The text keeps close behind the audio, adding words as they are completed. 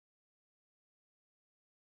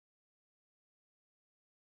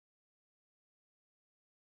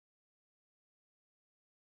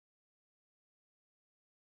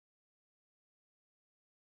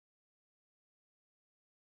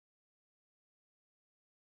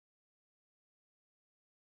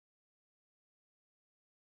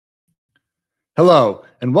Hello,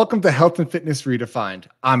 and welcome to Health and Fitness Redefined.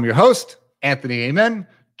 I'm your host, Anthony Amen.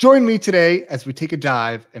 Join me today as we take a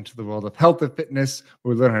dive into the world of health and fitness,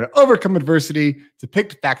 where we learn how to overcome adversity,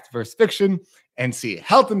 depict fact versus fiction, and see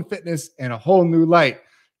health and fitness in a whole new light.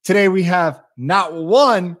 Today, we have not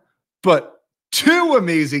one, but two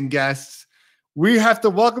amazing guests. We have to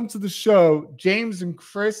welcome to the show James and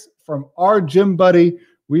Chris from Our Gym Buddy.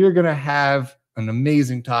 We are going to have an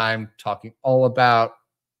amazing time talking all about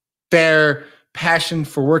their passion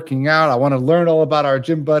for working out. I want to learn all about Our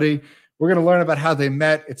Gym Buddy. We're going to learn about how they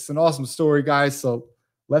met. It's an awesome story, guys. So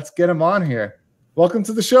let's get them on here. Welcome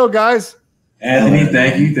to the show, guys. Anthony,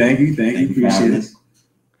 thank you. Appreciate it.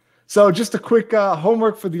 So just a quick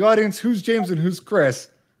homework for the audience. Who's James and who's Chris?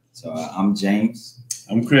 So I'm James.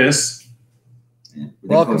 I'm Chris.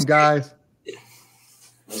 Welcome, guys.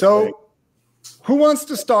 So who wants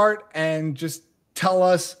to start and just tell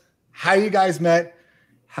us how you guys met,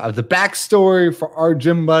 how the backstory for Our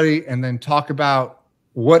Gym Buddy, and then talk about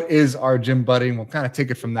what is Our Gym Buddy, and we'll kind of take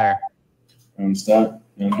it from there. I'm stuck.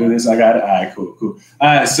 You want to do this? I got it. All right, cool. All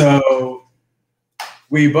right, so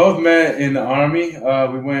we both met in the Army.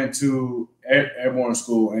 We went to airborne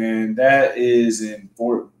school, and that is in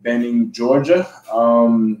Fort Benning, Georgia.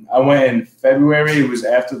 I went in February. It was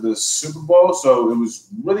after the Super Bowl, so it was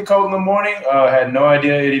really cold in the morning. I had no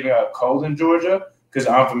idea it even got cold in Georgia because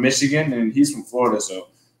I'm from Michigan, and he's from Florida, so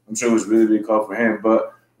I'm sure it was really, really cold for him.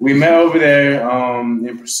 But we met over there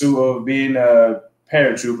in pursuit of being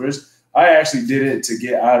paratroopers. I actually did it to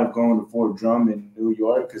get out of going to Fort Drum in New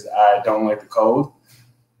York because I don't like the cold.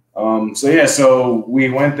 So we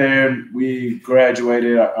went there, we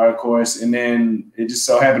graduated our course, and then it just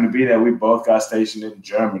so happened to be that we both got stationed in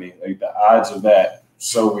Germany. Like, the odds of that,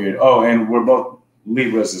 so weird. Oh, and we're both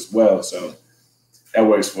Libras as well, so that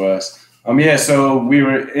works for us. So we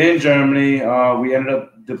were in Germany. We ended up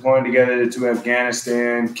deploying together to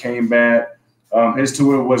Afghanistan, came back. His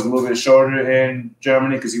tour was a little bit shorter in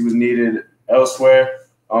Germany because he was needed elsewhere.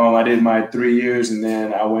 I did my 3 years, and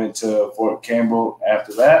then I went to Fort Campbell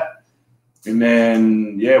after that. And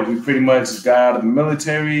then, we pretty much got out of the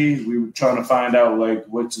military. We were trying to find out,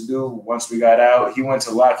 what to do once we got out. He went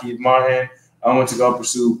to Lockheed Martin. I went to go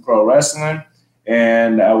pursue pro wrestling.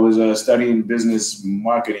 And I was studying business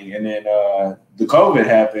marketing. And then the COVID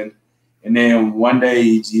happened. And then one day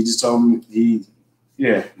he just told me,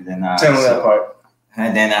 tell me that part.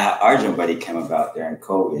 And then Our Gym Buddy came about during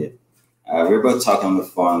COVID. We were both talking on the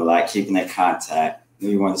phone a lot, keeping in contact.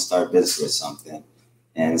 We wanted to start business or something.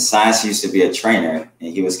 And Sainz used to be a trainer,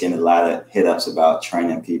 and he was getting a lot of hit-ups about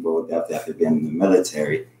training people after being in the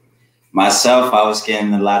military. Myself, I was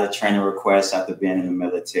getting a lot of training requests after being in the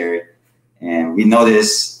military. And we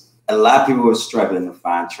noticed a lot of people were struggling to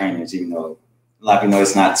find trainers, even though a lot of people know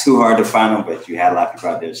it's not too hard to find them, but you had a lot of people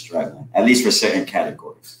out there struggling, at least for certain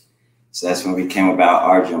categories. So that's when we came about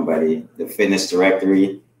Our Gym Buddy, the fitness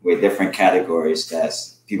directory with different categories that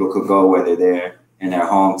people could go, whether they're in their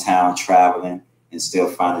hometown traveling, and still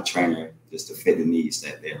find a trainer just to fit the needs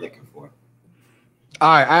that they're looking for. All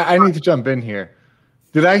right, I need to jump in here.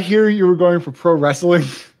 Did I hear you were going for pro wrestling?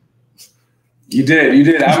 You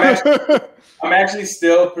did. I'm actually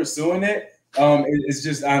still pursuing it. It's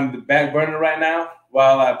just on the back burner right now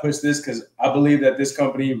while I push this, because I believe that this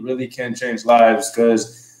company really can change lives,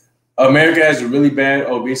 because America has a really bad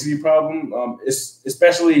obesity problem,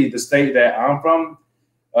 especially the state that I'm from.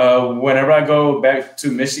 Whenever I go back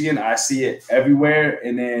to Michigan, I see it everywhere.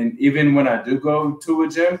 And then even when I do go to a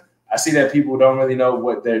gym, I see that people don't really know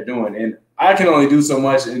what they're doing. And I can only do so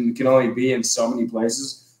much and can only be in so many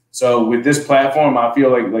places. So with this platform, I feel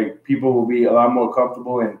like people will be a lot more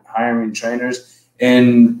comfortable in hiring trainers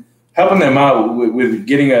and helping them out with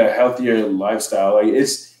getting a healthier lifestyle. Like,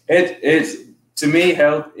 it's to me,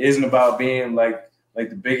 health isn't about being like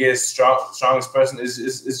the biggest, strongest person.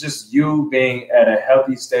 It's just you being at a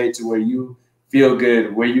healthy state to where you feel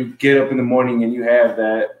good, where you get up in the morning and you have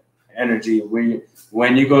that energy, where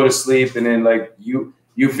when you go to sleep and then you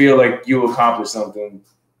feel like you accomplished something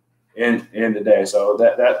in the day. So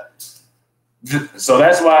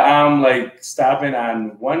that's why I'm stopping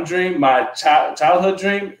on one dream, my childhood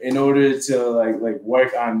dream, in order to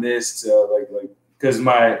work on this because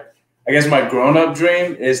my grown-up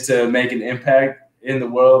dream is to make an impact in the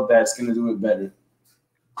world that's going to do it better.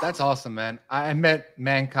 That's awesome, man. I met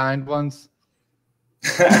Mankind once.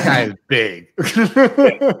 That guy is big.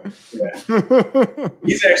 Yeah.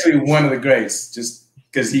 He's actually one of the greats, just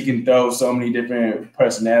because he can throw so many different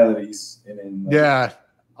personalities.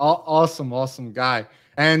 Awesome guy.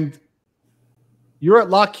 And you're at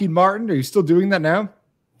Lockheed Martin. Are you still doing that now?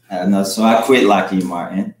 No, so I quit Lockheed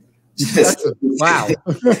Martin. Wow.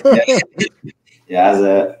 Yeah, as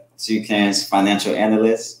a Toucan's financial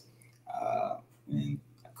analyst, and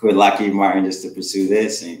I quit Lockheed Martin just to pursue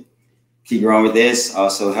this and keep growing with this.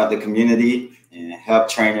 Also help the community and help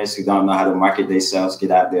trainers who don't know how to market themselves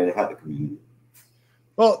get out there to help the community.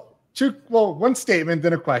 Well, one statement,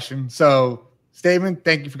 then a question. So, statement,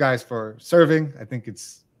 thank you guys for serving. I think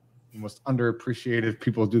it's the most underappreciated.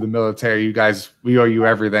 People do the military. You guys, we owe you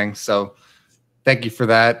everything. So, thank you for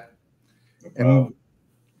that. And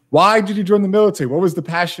why did you join the military? What was the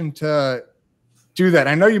passion to do that?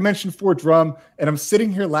 I know you mentioned Fort Drum, and I'm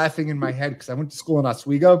sitting here laughing in my head because I went to school in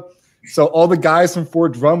Oswego. So all the guys from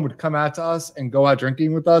Fort Drum would come out to us and go out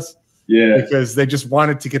drinking with us. Yeah. Because they just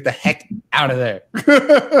wanted to get the heck out of there.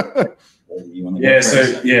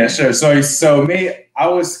 Sure. So me, I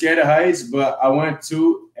was scared of heights, but I went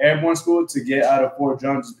to airborne school to get out of Fort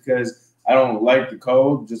Drum just because I don't like the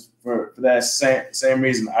cold. Just for that same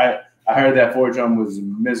reason. I heard that Fort Drum was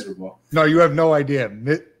miserable. No, you have no idea.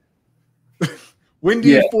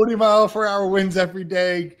 Windy, 40-mile-per-hour winds every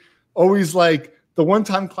day. Always like the one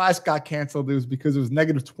time class got canceled, it was because it was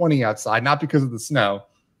 -20 outside, not because of the snow.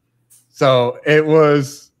 So it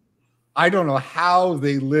was, I don't know how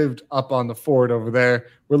they lived up on the fort over there.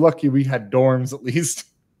 We're lucky we had dorms at least.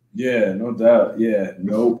 Yeah, no doubt. Yeah,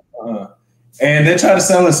 nope. And they try to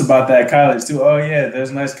sell us about that college too. Oh yeah, there's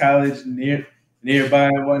a nice college nearby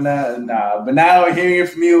and whatnot. Nah, but now hearing it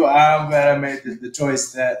from you, I'm glad I made the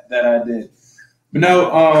choice that I did. But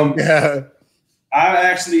no, I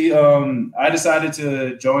actually I decided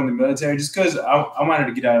to join the military just because I wanted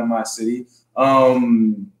to get out of my city.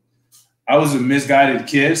 I was a misguided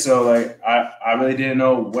kid, so like I really didn't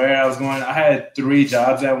know where I was going. I had 3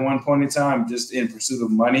 jobs at one point in time just in pursuit of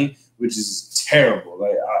money, which is terrible.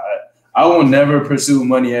 Like I will never pursue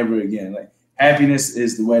money ever again. Like happiness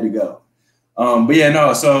is the way to go. But yeah,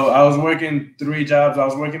 no. So I was working 3 jobs. I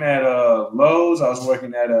was working at Lowe's. I was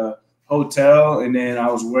working at a hotel, and then I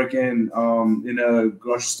was working in a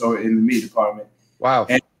grocery store in the meat department. Wow.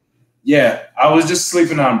 And yeah, I was just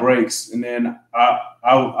sleeping on breaks, and then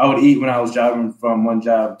I would eat when I was driving from one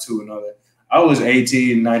job to another. I was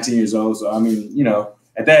 18, 19 years old, so I mean, you know,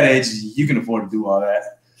 at that age, you can afford to do all that.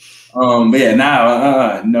 But yeah,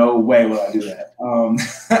 now, no way will I do that.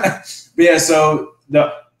 But yeah, so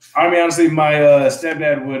the Army, honestly, my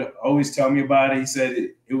stepdad would always tell me about it. He said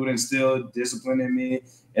it would instill discipline in me,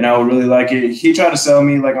 and I would really like it. He tried to sell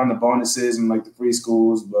me like on the bonuses and like the free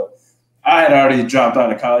schools, but I had already dropped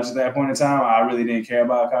out of college at that point in time. I really didn't care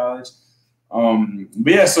about college.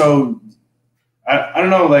 But yeah, so I don't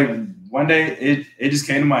know, like one day it just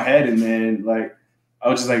came to my head, and then like I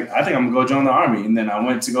was just like, I think I'm gonna go join the Army. And then I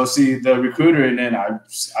went to go see the recruiter, and then I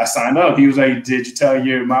signed up. He was like, did you tell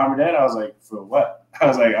your mom or dad? I was like, for what? I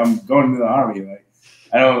was like, I'm going to the Army. Like,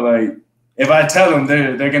 I don't like, if I tell them,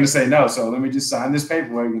 they're gonna say no. So let me just sign this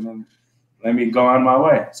paperwork and then let me go on my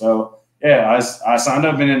way. So yeah, I signed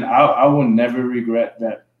up, and then I will never regret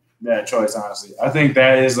that choice, honestly. I think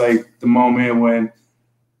that is like the moment when,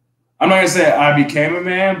 I'm not gonna say I became a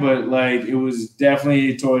man, but like it was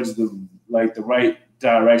definitely towards the right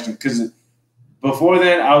direction. Because before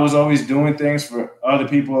then, I was always doing things for other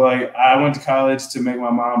people. Like I went to college to make my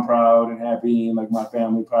mom proud and happy, and like my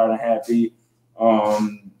family proud and happy. I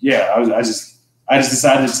just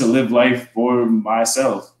decided to live life for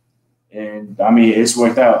myself, and I mean it's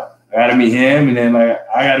worked out. I got to meet him, and then like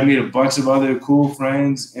I got to meet a bunch of other cool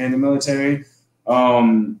friends in the military.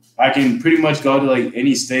 I can pretty much go to like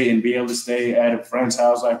any state and be able to stay at a friend's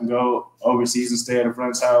house. I can go overseas and stay at a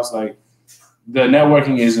friend's house. Like the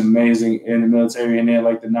networking is amazing in the military, and then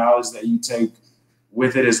like the knowledge that you take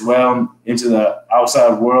with it as well into the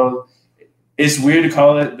outside world. It's weird to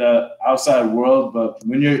call it the outside world, but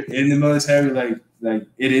when you're in the military, like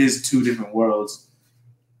it is 2 different worlds.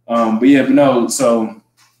 So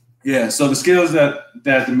the skills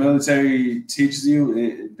that the military teaches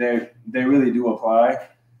you, they really do apply.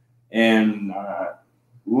 And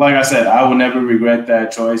like I said, I will never regret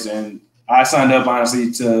that choice. And I signed up,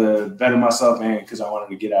 honestly, to better myself and because I wanted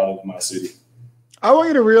to get out of my city. I want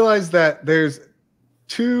you to realize that there's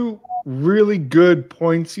 2 really good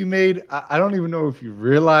points you made. I don't even know if you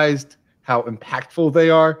realized how impactful they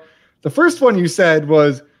are. The first one you said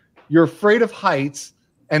was you're afraid of heights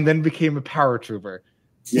and then became a paratrooper.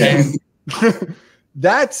 Yeah.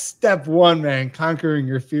 That's step 1, man. Conquering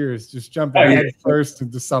your fears, just jumping head first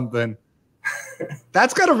into something.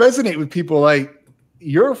 That's got to resonate with people. Like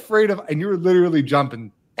you're afraid of, and you're literally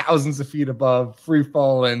jumping thousands of feet above, free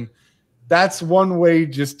falling. That's one way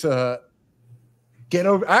just to get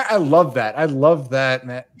over. I love that. I love that,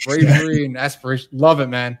 man. Bravery and aspiration. Love it,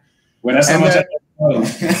 man. Well, that's how much I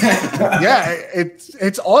Yeah,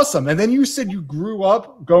 it's awesome. And then you said you grew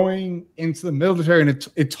up going into the military, and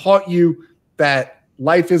it taught you that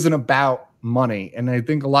life isn't about money. And I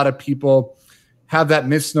think a lot of people have that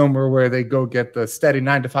misnomer where they go get the steady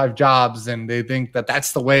 9-to-5 jobs and they think that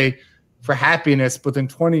that's the way for happiness. But then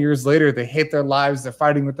 20 years later, they hate their lives. They're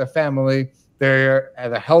fighting with their family. Their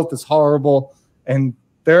health is horrible and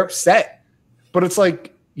they're upset. But it's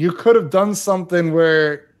like you could have done something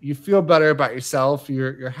where you feel better about yourself.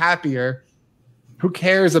 You're happier. Who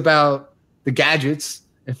cares about the gadgets?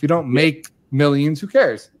 If you don't make millions, who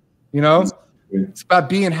cares? You know, it's about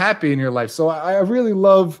being happy in your life. So I really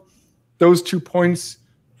love those 2 points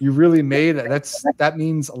you really made. That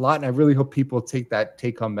means a lot. And I really hope people take that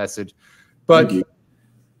take-home message. But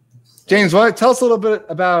James, tell us a little bit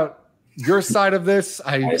about your side of this.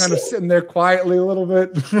 Are you kind of sitting there quietly a little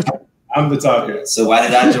bit? I'm the talker. So why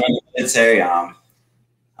did I join the military? I'm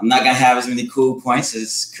not gonna have as many cool points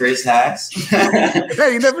as Chris has.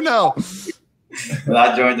 Hey, you never know. When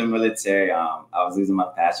I joined the military, I was losing my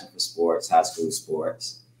passion for sports, high school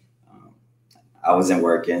sports. I wasn't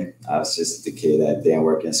working. I was just the kid that didn't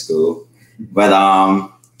work in school. But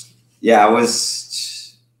yeah, I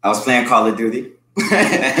was playing Call of Duty.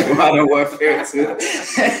 Modern Warfare 2.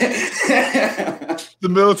 The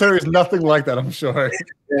military is nothing like that, I'm sure.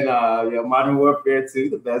 And yeah, Modern Warfare 2,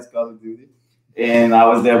 the best Call of Duty. And I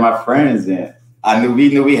was there with my friends, and we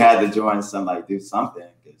knew we had to join do something.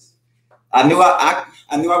 Because I knew I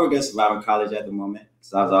was gonna survive in college at the moment.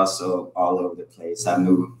 So I was also all over the place. I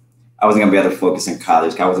knew I wasn't gonna be able to focus in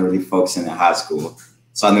college. I wasn't really focusing in high school.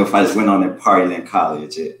 So I knew if I just went on and partied in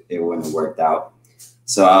college, it wouldn't have worked out.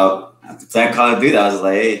 So after playing Call of Duty, I was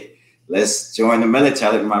like, hey, let's join the military.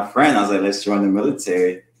 I looked at my friend. I was like, let's join the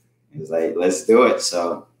military. He was like, let's do it.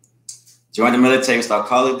 So joined the military, start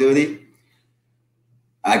Call of Duty.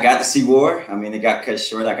 I got to see war. I mean, it got cut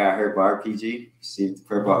short. I got hurt by RPG. See the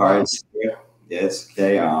Purple Hearts. Yes,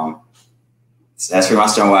 okay. So that's pretty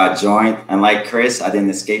much why I joined. Unlike Chris, I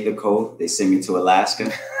didn't escape the cold. They sent me to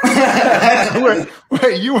Alaska.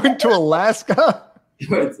 Wait, you went to Alaska? You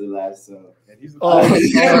went to Alaska. Oh,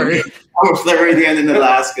 sorry. I'm a Floridian in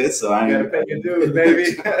Alaska, so I gotta pay your dues,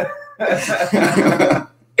 baby.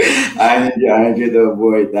 I didn't get to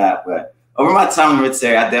avoid that. But over my time in the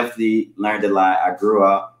military, I definitely learned a lot. I grew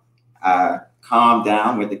up. I calmed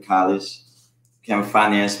down, went to college, became a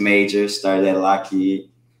finance major, started at Lockheed.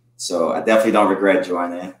 So I definitely don't regret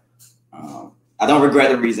joining. I don't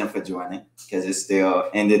regret the reason for joining because it still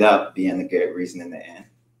ended up being a good reason in the end.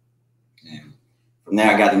 And from there,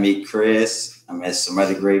 I got to meet Chris. I met some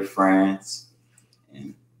other great friends.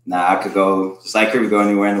 And now I could go, just like Chris, go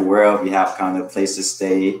anywhere in the world. We have kind of a place to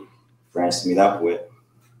stay, friends to meet up with.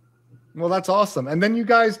 Well, that's awesome. And then you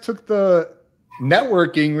guys took the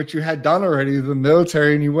networking, which you had done already, the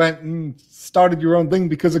military, and you went and started your own thing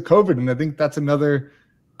because of COVID. And I think that's another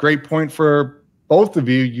great point for both of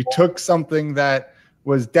you. You took something that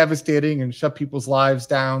was devastating and shut people's lives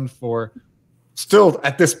down for still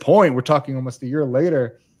at this point, we're talking almost a year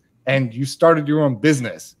later, and you started your own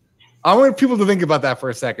business. I want people to think about that for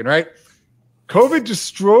a second, right? COVID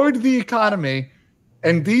destroyed the economy,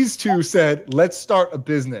 and these two said, let's start a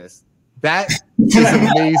business. That is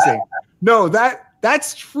amazing. No,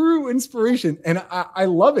 that's true inspiration, and I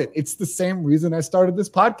love it. It's the same reason I started this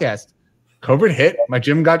podcast. COVID hit, my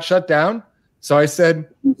gym got shut down, so I said,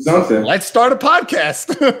 let's start a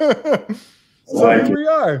podcast. So here we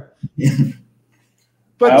are.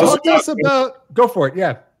 But talk to us about, go for it,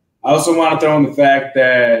 yeah. I also want to throw in the fact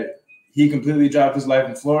that he completely dropped his life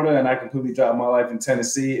in Florida, and I completely dropped my life in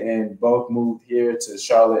Tennessee, and both moved here to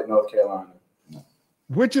Charlotte, North Carolina.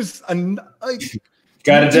 Which is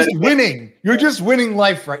you're just winning. You're just winning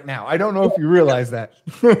life right now. I don't know if you realize that.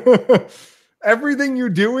 Everything you're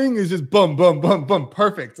doing is just boom, boom, boom, boom,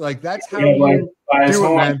 perfect. Like that's how you do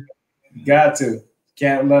it, man. Got to.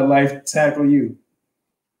 Can't let life tackle you.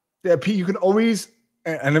 Yeah, Pete, you can always,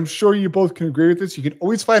 and I'm sure you both can agree with this, you can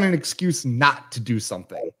always find an excuse not to do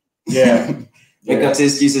something. Yeah. Wake up to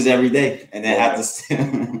excuses every day and then have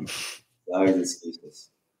to always excuses.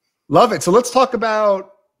 Love it. So let's talk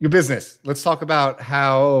about your business. Let's talk about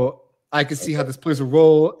how I can see how this plays a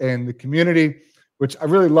role in the community, which I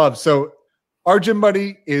really love. So our Gym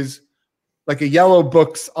Buddy is like a yellow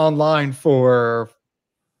books online for.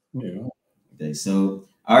 Okay, so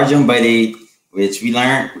our Gym Buddy, which we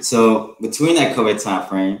learned, so between that COVID time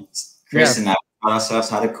frame, Chris and I taught ourselves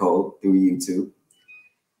how to code through YouTube.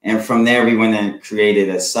 And from there, we went and created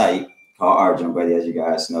a site called Our Gym Buddy, as you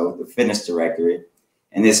guys know, the fitness directory.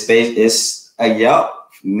 And it's a Yelp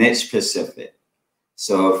niche specific.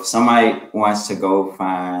 So if somebody wants to go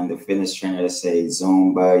find a fitness trainer, let's say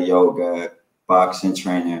Zumba, yoga, boxing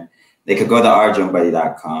trainer, they could go to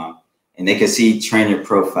ourgymbuddy.com and they could see trainer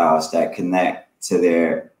profiles that connect to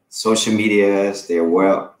their social medias, their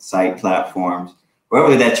website platforms,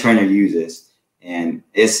 wherever that trainer uses. And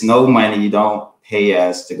it's no money. You don't pay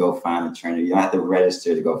us to go find a trainer. You don't have to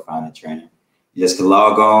register to go find a trainer. You just can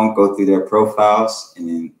log on, go through their profiles, and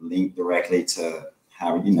then link directly to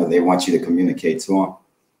how they want you to communicate to them.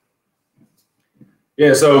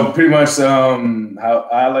 Yeah, so pretty much how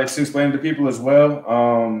I like to explain to people as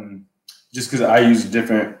well, just because I use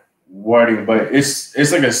different wording, but it's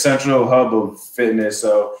like a central hub of fitness.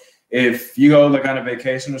 So if you go like on a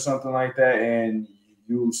vacation or something like that and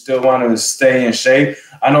you still want to stay in shape,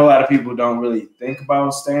 I know a lot of people don't really think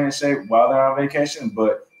about staying in shape while they're on vacation,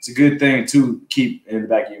 but it's a good thing to keep in the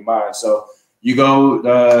back of your mind. So you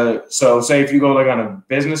go, so say if you go like on a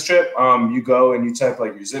business trip, you go and you type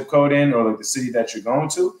like your zip code in or like the city that you're going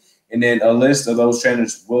to, and then a list of those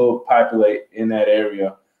trainers will populate in that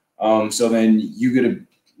area. So then you get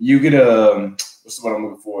a what's the word I'm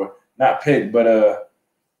looking for? Not pick, but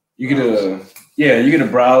you get a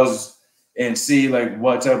browse and see like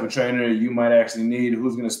what type of trainer you might actually need,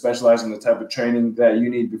 who's going to specialize in the type of training that you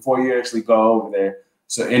need before you actually go over there.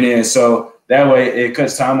 So that way it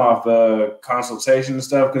cuts time off the consultation and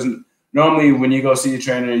stuff. Because normally when you go see a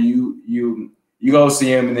trainer, you go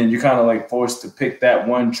see him and then you're kind of like forced to pick that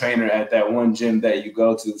one trainer at that one gym that you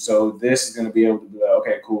go to. So this is going to be able to be like,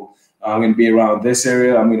 okay, cool. I'm going to be around this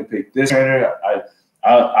area. I'm going to pick this trainer.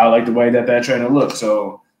 I like the way that trainer looks.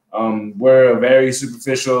 So we're a very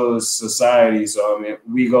superficial society. So, I mean,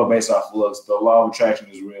 we go based off of looks. The law of attraction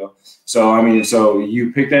is real. So, I mean, so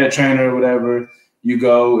you pick that trainer or whatever, you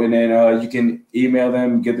go and then you can email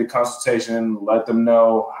them, get the consultation, let them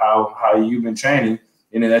know how you've been training.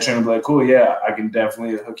 And then that trainer will be like, cool, yeah, I can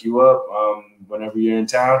definitely hook you up whenever you're in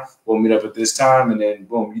town. We'll meet up at this time. And then,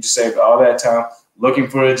 boom, you just saved all that time looking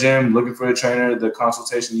for a gym, looking for a trainer, the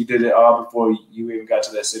consultation. You did it all before you even got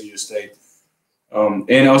to that city or state. And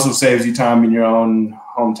it also saves you time in your own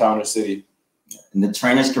hometown or city. And the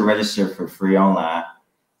trainers can register for free online,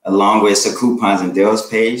 along with the coupons and deals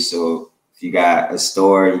page. So if you got a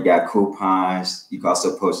store, you got coupons, you can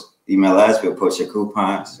also email us. We'll post your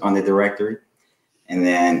coupons on the directory. And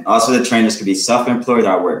then also the trainers can be self-employed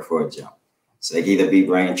or work for a gym. So they can either be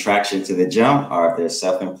bringing traction to the gym, or if they're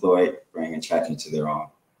self-employed, bringing traction to their own.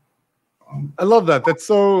 I love that.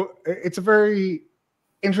 It's a very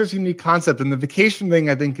interesting, unique concept. And the vacation thing,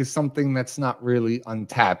 I think, is something that's not really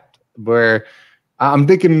untapped, where I'm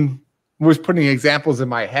thinking, was putting examples in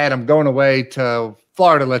my head. I'm going away to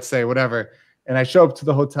Florida, let's say, whatever. And I show up to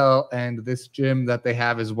the hotel and this gym that they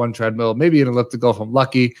have is one treadmill, maybe an elliptical from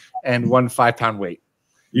Lucky, and 1 5-pound weight.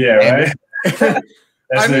 Yeah, right.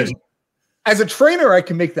 I mean, as a trainer, I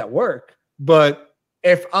can make that work. But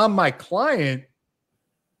if I'm my client,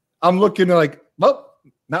 I'm looking like, well,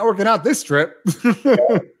 not working out this trip.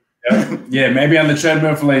 Yeah, maybe on the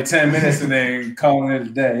treadmill for like 10 minutes and then calling it a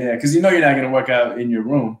day. Yeah, because you know you're not going to work out in your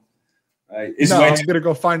room. I'm going to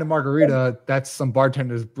go find a margarita that's some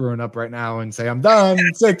bartender's brewing up right now and say, I'm done.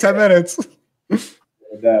 It's like 10 minutes.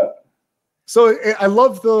 So I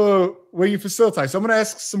love the way you facilitate. So I'm going to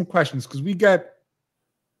ask some questions because we get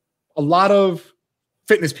a lot of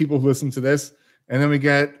fitness people who listen to this. And then we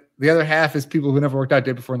get the other half is people who never worked out a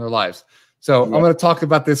day before in their lives. So I'm going to talk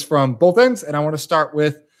about this from both ends. And I want to start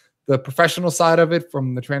with the professional side of it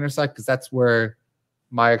from the trainer side, because that's where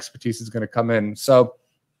my expertise is going to come in. So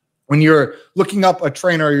when you're looking up a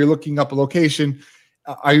trainer, you're looking up a location,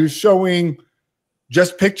 are you showing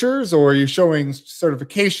just pictures, or are you showing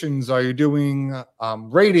certifications? Are you doing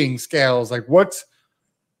rating scales? Like, what's,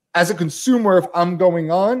 as a consumer, if I'm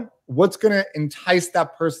going on, what's going to entice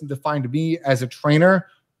that person to find me as a trainer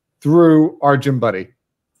through our Gym Buddy?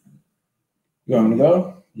 You want me to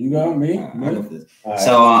go? You go, me? Right.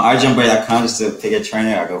 So our gymbuddy.com, just to pick a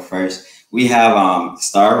trainer, I'll go first. We have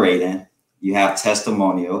star rating. You have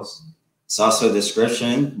testimonials. It's also a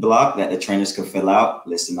description block that the trainers can fill out,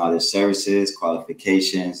 listing all their services,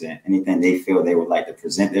 qualifications, and anything they feel they would like to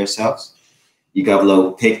present themselves. You can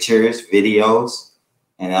upload pictures, videos,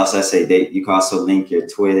 and also I say you can also link your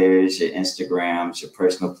Twitters, your Instagrams, your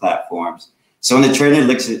personal platforms. So when the trainer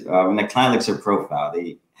looks at, when the client looks at your profile,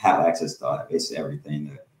 they have access to basically everything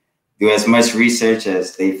to do as much research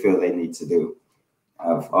as they feel they need to do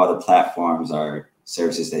of all the platforms or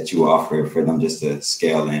services that you offer for them just to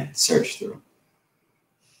scale and search through.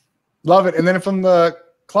 Love it. And then from the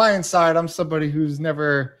client side, I'm somebody who's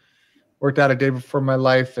never worked out a day before in my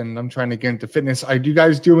life and I'm trying to get into fitness. Are you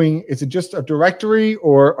guys doing, is it just a directory,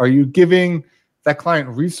 or are you giving that client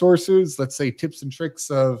resources, let's say tips and tricks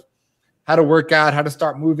of how to work out, how to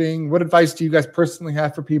start moving? What advice do you guys personally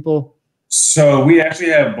have for people? So we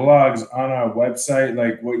actually have blogs on our website,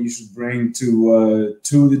 like what you should bring to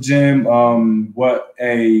the gym, what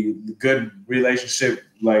a good relationship,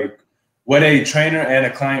 like what a trainer and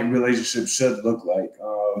a client relationship should look like,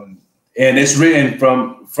 and it's written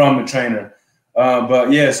from a trainer.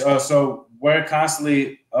 But yes, so we're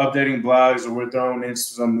constantly updating blogs, or we're throwing in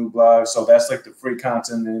some new blogs. So that's like the free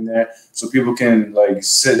content in there, so people can like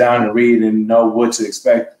sit down and read and know what to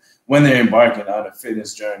expect when they're embarking on a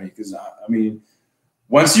fitness journey. Because I mean,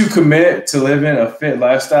 once you commit to living a fit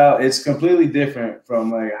lifestyle, it's completely different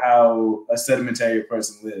from like how a sedentary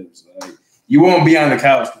person lives. Like, you won't be on the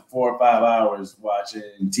couch for 4 or 5 hours watching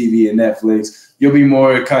TV and Netflix. You'll be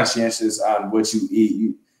more conscientious on what you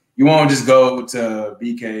eat. You won't just go to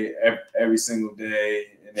BK every single day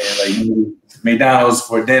and then like McDonald's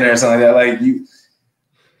for dinner or something like that. Like you.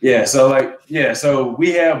 Yeah, so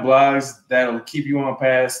we have blogs that'll keep you on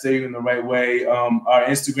path, steer you in the right way. Our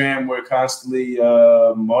Instagram, we're constantly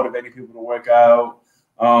motivating people to work out.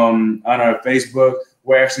 On our Facebook,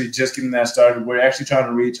 we're actually just getting that started. We're actually trying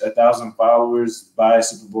to reach 1,000 followers by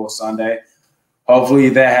Super Bowl Sunday. Hopefully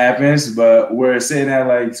that happens, but we're sitting at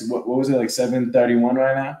like what was it, like 731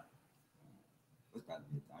 right now?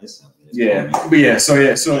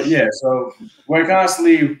 So we're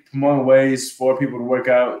constantly promoting ways for people to work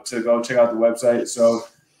out, to go check out the website. So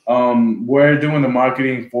we're doing the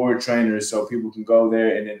marketing for trainers, so people can go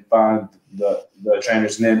there and then find the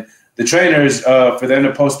trainers, and then the trainers, for them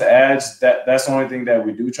to post the ads, that's the only thing that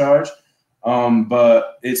we do charge.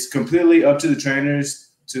 But it's completely up to the trainers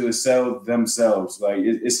to sell themselves. Like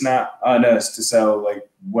it's not on us to sell like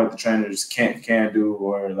what the trainers can do,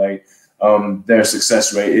 or like their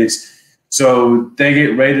success rate. So they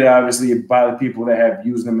get rated obviously by the people that have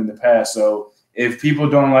used them in the past. So if people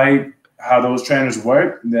don't like how those trainers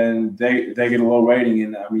work, then they get a low rating.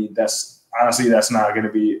 And I mean, that's not going to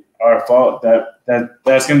be our fault.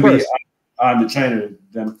 That's going to be on the trainer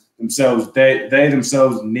themselves. They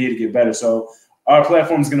themselves need to get better. So our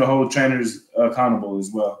platform is going to hold trainers accountable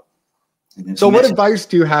as well. So what advice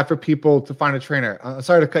do you have for people to find a trainer?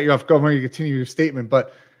 Sorry to cut you off. Go ahead and continue your statement,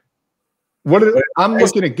 but I'm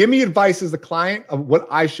looking at, give me advice as the client of what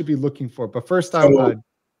I should be looking for. But first,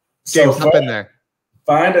 James, hop in there.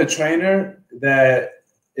 Find a trainer that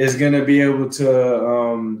is going to be able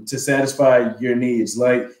to satisfy your needs.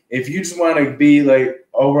 Like if you just want to be like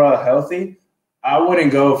overall healthy, I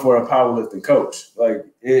wouldn't go for a powerlifting coach. Like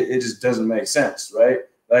it just doesn't make sense, right?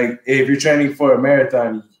 Like if you're training for a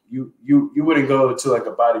marathon, you wouldn't go to like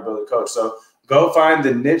a bodybuilder coach. So go find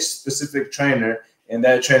the niche specific trainer, and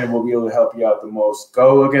that trainer will be able to help you out the most.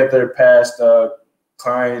 Go look at their past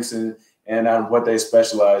clients and on what they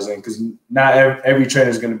specialize in, because not every trainer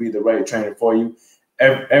is going to be the right trainer for you.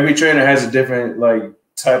 Every trainer has a different like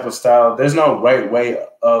type of style. There's no right way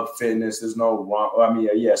of fitness. There's no wrong. I mean,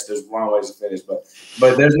 yes, there's wrong ways of fitness,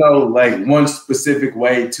 but there's no like one specific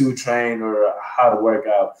way to train or how to work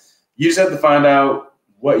out. You just have to find out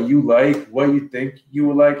what you like, what you think you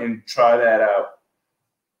would like, and try that out.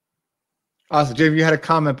 Awesome. James, you had a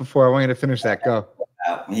comment before. I want you to finish that. Go.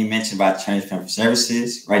 When he mentioned about Trainers Plan for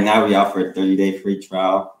Services, right now we offer a 30-day free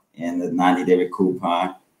trial and a 90-day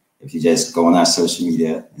coupon. If you just go on our social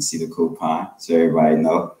media and see the coupon, so everybody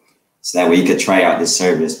know, so that way you could try out this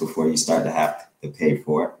service before you start to have to pay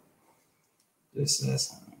for it.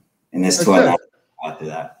 And it's $12.95 after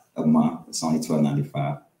that a month. It's only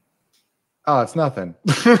 $12.95. Oh, it's nothing.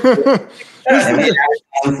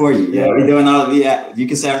 For you, yeah, we're doing all of the. You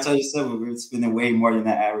can advertise yourself, but we're spending way more than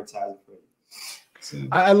that advertising for you. So.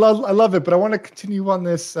 I love it, but I want to continue on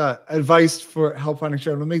this advice for help finding a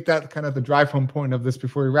trainer. We'll make that kind of the drive home point of this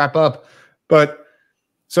before we wrap up. But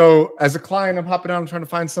so as a client, I'm hopping out, I'm trying to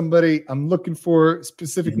find somebody. I'm looking for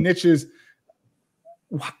specific niches.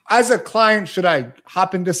 As a client, should I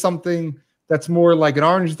hop into something that's more like an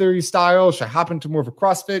Orange Theory style? Should I hop into more of a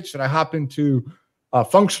CrossFit? Should I hop into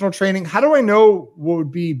functional training? How do I know what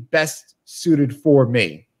would be best suited for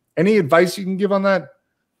me? Any advice you can give on that?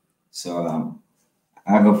 So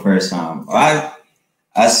I'll go first. I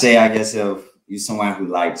say, I guess, if you're someone who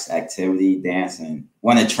likes activity, dance, and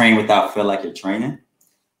want to train without feel like you're training,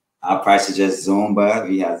 I'll probably suggest Zumba.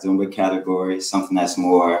 We have Zumba category, something that's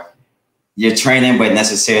more you're training, but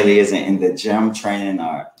necessarily isn't in the gym training,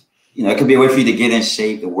 or it could be a way for you to get in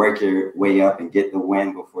shape, to work your way up and get the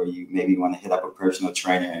win before you maybe want to hit up a personal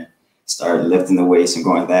trainer and start lifting the weights and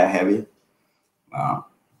going that heavy.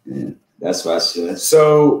 Yeah, that's what I should.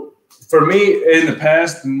 So for me, in the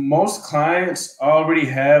past, most clients already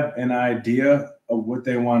have an idea of what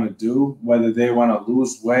they want to do, whether they want to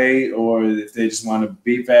lose weight or if they just want to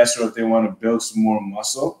be faster or if they want to build some more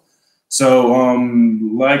muscle. So,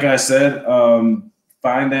 like I said,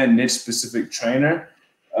 find that niche specific trainer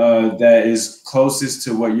that is closest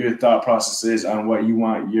to what your thought process is on what you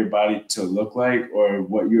want your body to look like or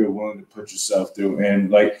what you're willing to put yourself through.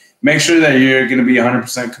 And like, make sure that you're going to be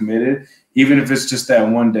 100% committed, even if it's just that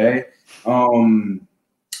one day.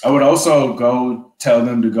 I would also go tell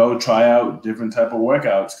them to go try out different type of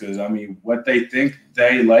workouts. Cause I mean, what they think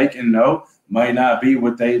they like and know might not be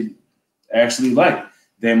what they actually like.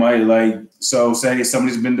 They might like, so say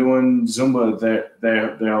somebody's been doing Zumba,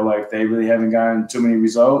 they're like, they really haven't gotten too many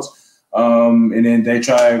results. And then they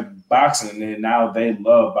try boxing and then now they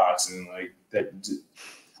love boxing. Like that.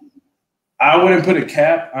 I wouldn't put a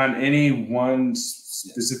cap on any one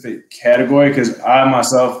specific category because I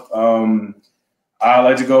myself, I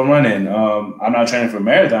like to go running. I'm not training for a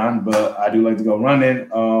marathon, but I do like to go running.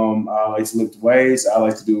 I like to lift weights. I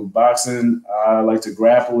like to do boxing. I like to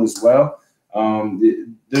grapple as well.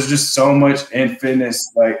 There's just so much in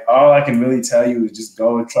fitness. Like all I can really tell you is just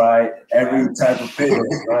go and try every type of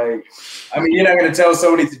fitness. Like, I mean, you're not going to tell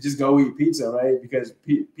somebody to just go eat pizza, right? Because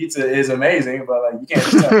pizza is amazing, but like you can't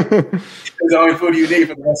just tell it's the only food you need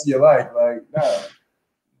for the rest of your life. Like, no,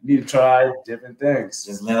 you need to try different things.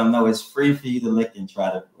 Just let them know it's free for you to look and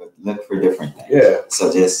try to look for different things. Yeah. So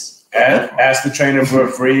just ask the trainer for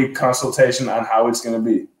a free consultation on how it's going to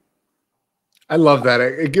be. I love that.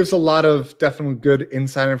 It gives a lot of definitely good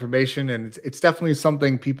inside information, and it's definitely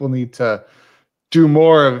something people need to do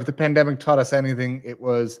more of. If the pandemic taught us anything, it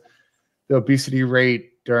was the obesity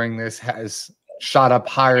rate during this has shot up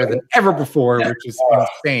higher than ever before, which is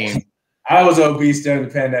insane. I was obese during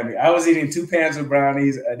the pandemic. I was eating 2 pans of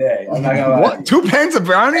brownies a day. I'm not gonna lie. What? 2 pans of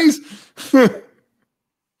brownies? And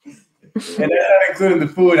that's not including the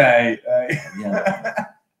food I ate. yeah.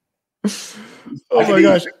 Oh my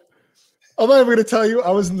gosh. I'm not even going to tell you, I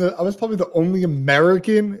was probably the only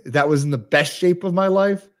American that was in the best shape of my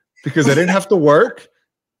life because I didn't have to work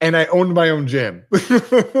and I owned my own gym.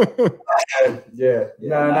 Yeah.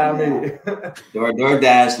 No, not me.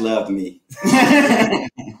 DoorDash loved me.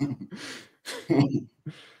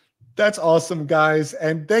 That's awesome, guys.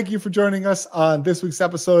 And thank you for joining us on this week's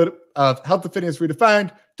episode of Health and Fitness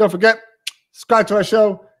Redefined. Don't forget, subscribe to our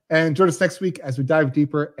show and join us next week as we dive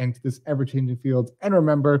deeper into this ever-changing field. And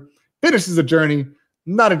remember, fitness is a journey,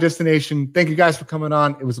 not a destination. Thank you guys for coming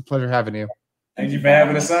on. It was a pleasure having you. Thank you for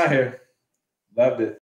having us on here. Loved it.